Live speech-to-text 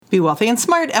Be Wealthy and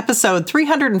Smart, episode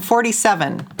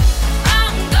 347.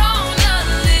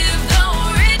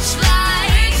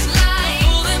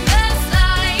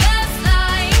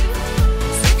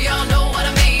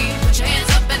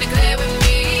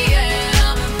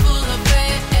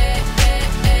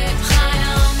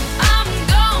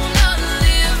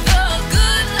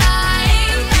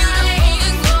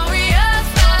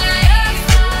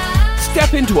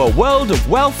 Step into a world of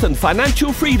wealth and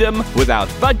financial freedom without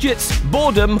budgets,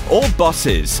 boredom, or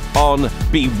bosses on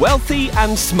Be Wealthy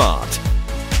and Smart.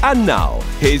 And now,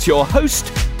 here's your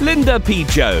host, Linda P.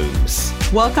 Jones.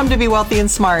 Welcome to Be Wealthy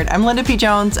and Smart. I'm Linda P.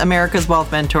 Jones, America's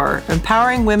Wealth Mentor,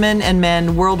 empowering women and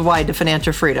men worldwide to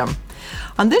financial freedom.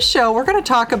 On this show, we're going to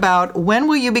talk about when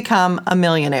will you become a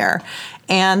millionaire?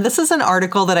 And this is an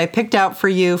article that I picked out for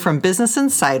you from Business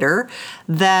Insider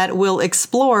that will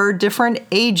explore different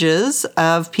ages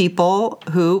of people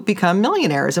who become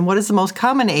millionaires and what is the most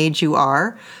common age you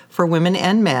are for women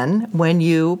and men when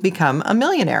you become a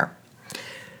millionaire.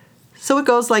 So it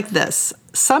goes like this.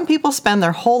 Some people spend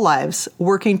their whole lives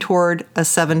working toward a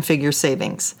seven-figure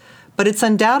savings. But it's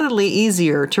undoubtedly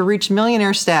easier to reach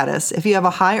millionaire status if you have a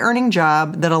high-earning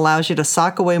job that allows you to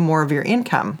sock away more of your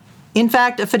income. In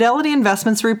fact, a Fidelity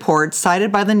Investments report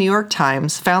cited by the New York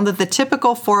Times found that the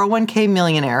typical 401k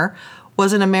millionaire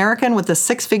was an American with a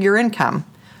six-figure income,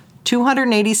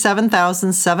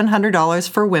 $287,700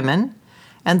 for women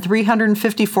and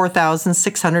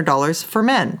 $354,600 for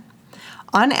men.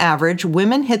 On average,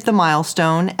 women hit the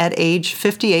milestone at age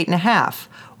 58 and a half,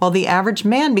 while the average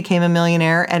man became a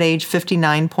millionaire at age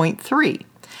 59.3.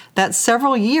 That's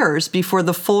several years before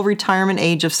the full retirement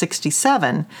age of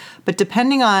 67, but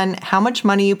depending on how much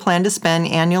money you plan to spend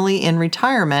annually in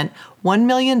retirement, $1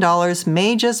 million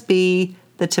may just be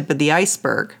the tip of the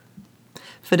iceberg.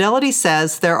 Fidelity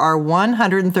says there are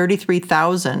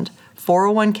 133,000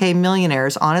 401k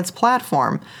millionaires on its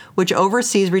platform, which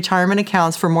oversees retirement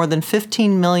accounts for more than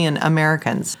 15 million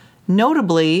Americans.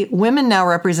 Notably, women now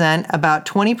represent about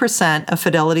 20% of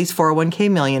Fidelity's 401k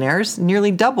millionaires,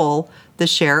 nearly double the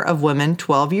share of women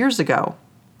 12 years ago.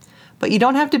 But you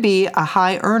don't have to be a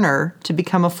high earner to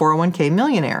become a 401k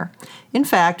millionaire. In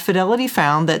fact, Fidelity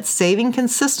found that saving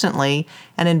consistently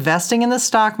and investing in the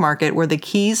stock market were the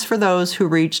keys for those who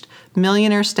reached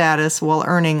millionaire status while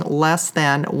earning less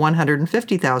than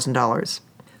 $150,000.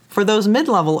 For those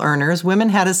mid-level earners, women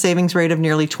had a savings rate of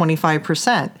nearly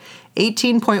 25%,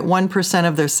 18.1%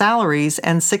 of their salaries,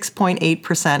 and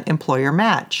 6.8% employer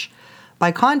match.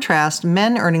 By contrast,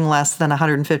 men earning less than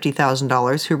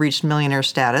 $150,000 who reached millionaire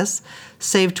status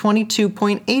saved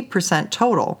 22.8%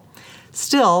 total.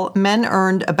 Still, men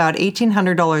earned about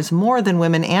 $1,800 more than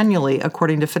women annually,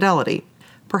 according to Fidelity.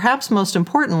 Perhaps most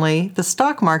importantly, the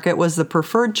stock market was the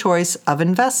preferred choice of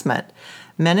investment.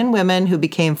 Men and women who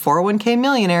became 401k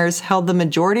millionaires held the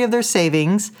majority of their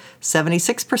savings,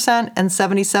 76% and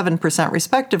 77%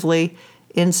 respectively,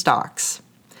 in stocks.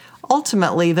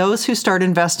 Ultimately, those who start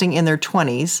investing in their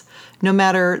 20s, no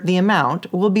matter the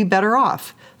amount, will be better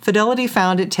off. Fidelity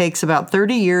found it takes about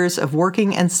 30 years of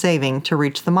working and saving to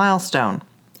reach the milestone.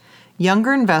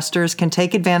 Younger investors can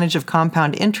take advantage of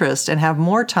compound interest and have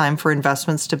more time for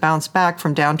investments to bounce back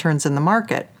from downturns in the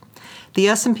market. The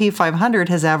S&P 500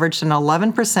 has averaged an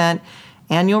 11%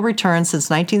 annual return since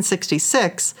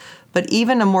 1966, but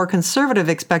even a more conservative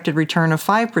expected return of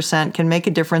 5% can make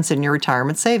a difference in your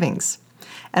retirement savings.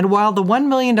 And while the $1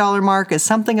 million mark is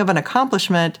something of an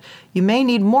accomplishment, you may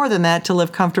need more than that to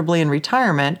live comfortably in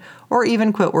retirement or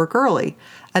even quit work early.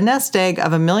 A nest egg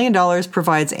of $1 million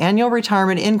provides annual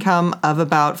retirement income of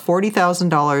about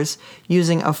 $40,000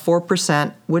 using a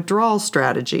 4% withdrawal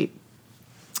strategy.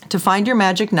 To find your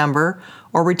magic number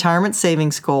or retirement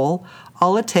savings goal,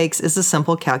 all it takes is a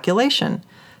simple calculation.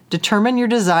 Determine your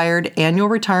desired annual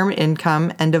retirement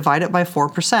income and divide it by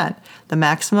 4%, the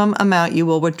maximum amount you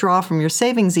will withdraw from your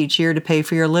savings each year to pay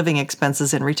for your living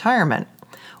expenses in retirement.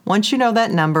 Once you know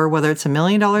that number, whether it's $1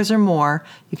 million or more,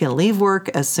 you can leave work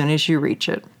as soon as you reach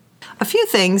it. A few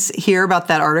things here about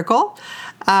that article.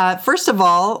 First of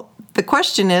all, the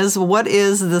question is, what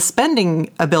is the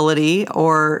spending ability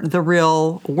or the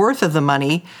real worth of the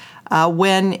money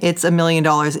when it's $1 million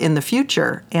in the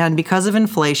future? And because of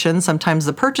inflation, sometimes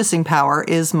the purchasing power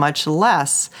is much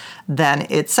less than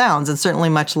it sounds, and certainly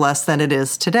much less than it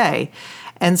is today.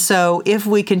 And so if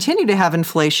we continue to have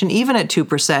inflation, even at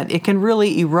 2%, it can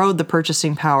really erode the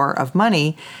purchasing power of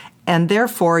money. And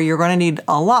therefore, you're going to need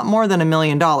a lot more than $1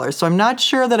 million. So I'm not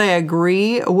sure that I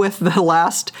agree with the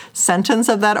last sentence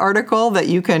of that article, that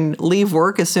you can leave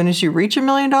work as soon as you reach $1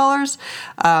 million.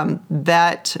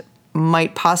 That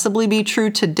might possibly be true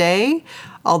today,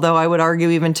 although I would argue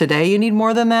even today you need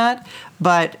more than that.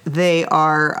 but they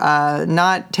are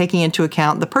not taking into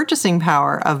account the purchasing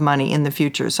power of money in the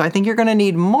future. So I think you're going to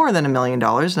need more than $1 million,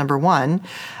 number one.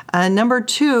 Number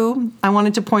two, I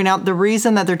wanted to point out the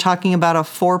reason that they're talking about a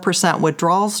 4%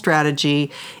 withdrawal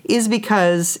strategy is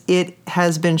because it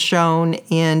has been shown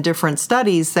in different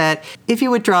studies that if you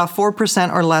withdraw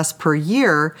 4% or less per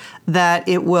year, that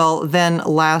it will then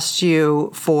last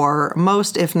you for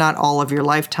most, if not all, of your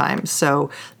lifetime. So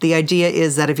the idea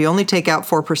is that if you only take out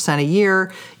 4% a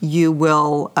year, you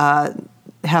will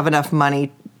have enough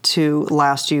money to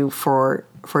last you for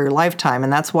your lifetime.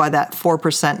 And that's why that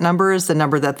 4% number is the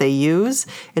number that they use.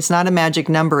 It's not a magic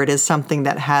number. It is something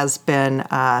that has been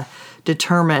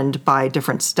determined by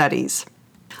different studies.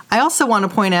 I also want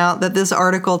to point out that this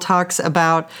article talks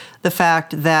about the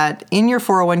fact that in your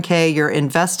 401k, you're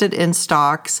invested in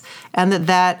stocks, and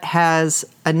that has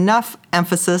enough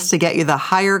emphasis to get you the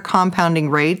higher compounding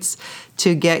rates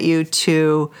to get you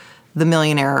to the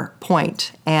millionaire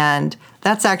point. And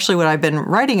that's actually what I've been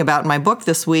writing about in my book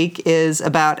this week, is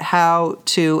about how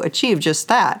to achieve just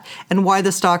that and why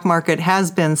the stock market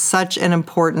has been such an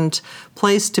important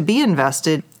place to be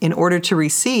invested in order to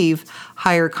receive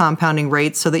higher compounding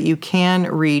rates so that you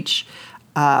can reach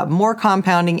more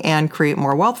compounding and create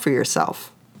more wealth for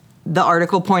yourself. The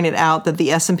article pointed out that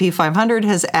the S&P 500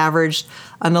 has averaged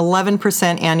an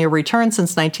 11% annual return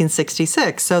since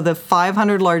 1966. So the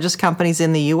 500 largest companies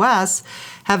in the U.S.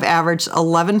 have averaged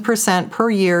 11%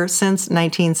 per year since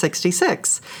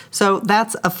 1966. So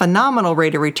that's a phenomenal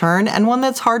rate of return, and one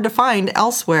that's hard to find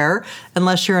elsewhere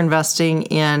unless you're investing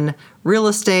in real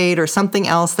estate or something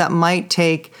else that might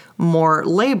take more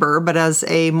labor. But as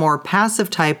a more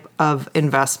passive type of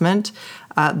investment,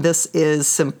 this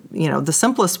is the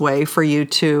simplest way for you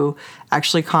to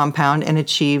actually compound and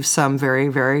achieve some very,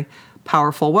 very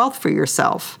powerful wealth for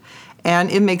yourself.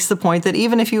 And it makes the point that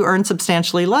even if you earn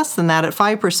substantially less than that at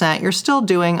 5%, you're still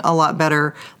doing a lot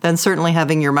better than certainly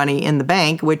having your money in the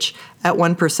bank, which at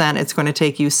 1%, it's going to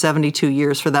take you 72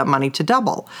 years for that money to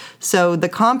double. So the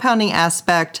compounding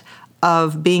aspect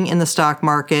of being in the stock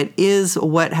market is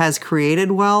what has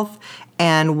created wealth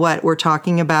and what we're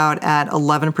talking about at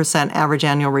 11% average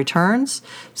annual returns.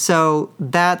 So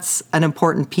that's an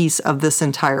important piece of this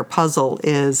entire puzzle,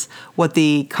 is what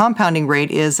the compounding rate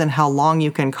is and how long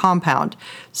you can compound.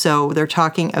 So they're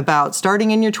talking about starting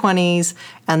in your 20s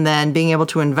and then being able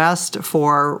to invest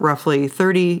for roughly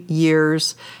 30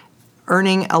 years,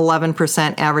 earning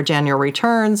 11% average annual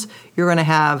returns. You're going to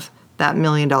have that $1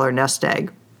 million nest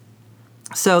egg.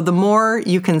 So the more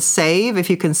you can save, if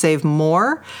you can save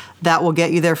more, that will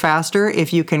get you there faster.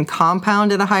 If you can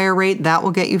compound at a higher rate, that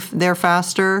will get you there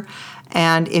faster.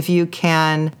 And if you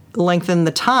can lengthen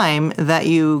the time that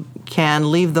you can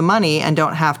leave the money and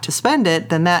don't have to spend it,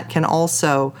 then that can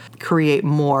also create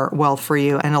more wealth for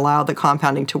you and allow the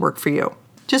compounding to work for you.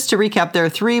 Just to recap, there are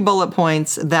 3 bullet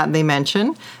points that they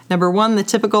mention. Number 1, the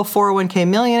typical 401k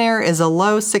millionaire is a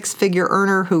low 6-figure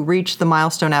earner who reached the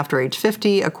milestone after age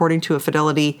 50, according to a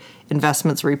Fidelity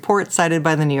Investments report cited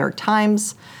by the New York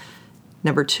Times.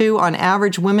 Number 2, on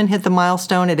average, women hit the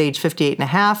milestone at age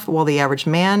 58.5, while the average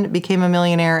man became a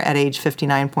millionaire at age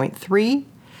 59.3.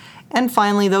 And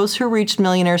finally, those who reached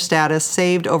millionaire status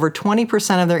saved over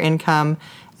 20% of their income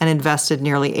and invested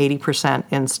nearly 80%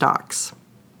 in stocks.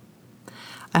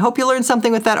 I hope you learned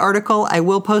something with that article. I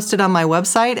will post it on my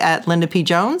website at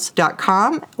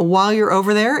lindapjones.com. While you're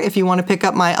over there, if you want to pick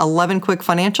up my 11 quick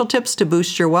financial tips to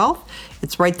boost your wealth,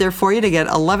 it's right there for you to get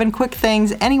 11 quick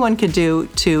things anyone could do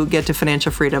to get to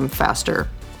financial freedom faster.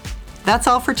 That's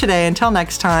all for today. Until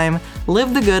next time,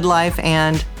 live the good life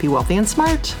and be wealthy and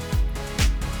smart.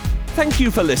 Thank you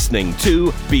for listening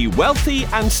to Be Wealthy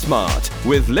and Smart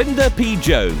with Linda P.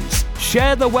 Jones.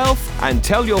 Share the wealth and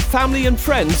tell your family and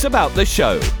friends about the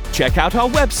show. Check out our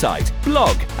website,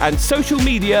 blog, and social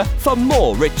media for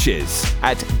more riches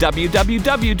at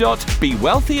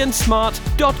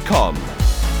www.bewealthyandsmart.com.